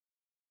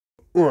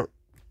Uh,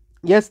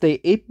 Yesterday,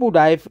 April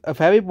 9th, a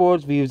Family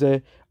Boards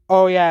user,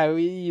 oh yeah,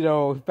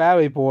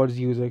 Family Boards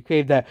user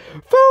claimed that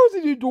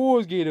Thousand Year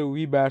Doors get a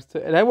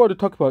remaster, and I want to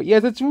talk about,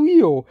 yes, it's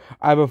real.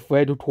 I have a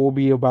friend who told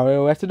me about it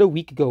less than a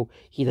week ago.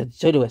 He's a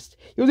journalist.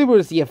 He was able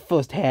to see it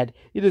firsthand.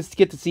 You just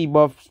get to see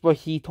months, but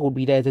he told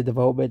me that it's in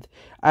development.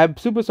 I'm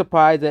super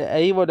surprised that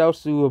anyone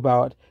else knew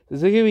about it.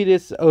 So give me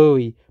this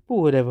early, but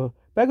whatever.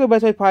 Back when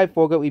Metroid Prime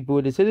 4 got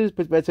rebooted, as soon as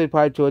Metroid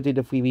Prime Trilogy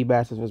the free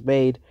remasters was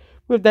made,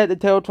 with that,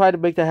 Nintendo tried to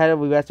make the head of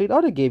remastering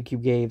other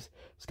GameCube games.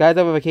 Skies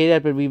of Arcade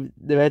has been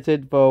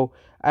reinvented, though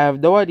I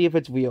have no idea if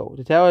it's real.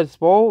 Nintendo has a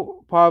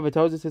small part of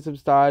intelligence system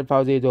style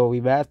Final Zero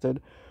remastered.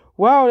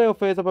 While they'll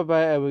face up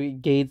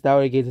about games now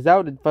and games is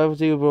out, and Final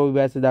Zero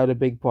remastered now a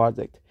big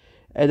project.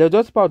 And they're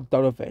just about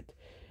done with it.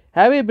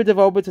 Having been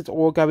developed since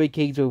Origami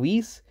King's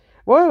release,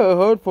 what I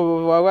heard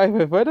from my wife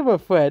and friend of a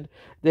friend,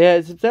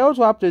 there's some sales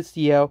dropped this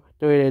year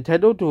during a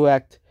Nintendo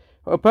Direct.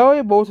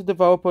 Apparently, most of the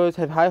developers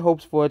have high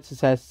hopes for its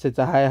success since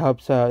the high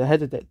hopes are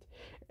hesitant.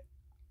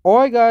 All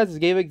I got is this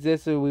game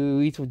exists and will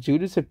release from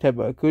June to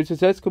September. Could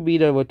success could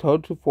mean a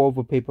return to form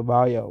for Paper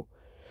Mario.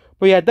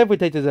 But yeah, I definitely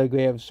take this as a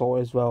grain of salt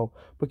as well.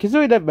 But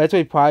considering that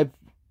Metroid Prime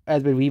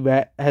has been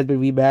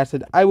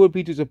remastered, I wouldn't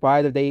be too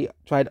surprised if they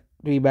tried to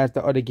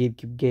remaster other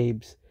GameCube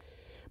games.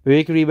 Maybe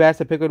they could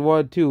remaster Pikmin 1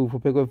 and 2 for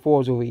Pikmin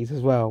 4's release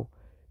as well.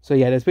 So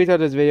yeah, that's based on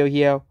this video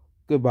here.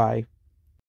 Goodbye.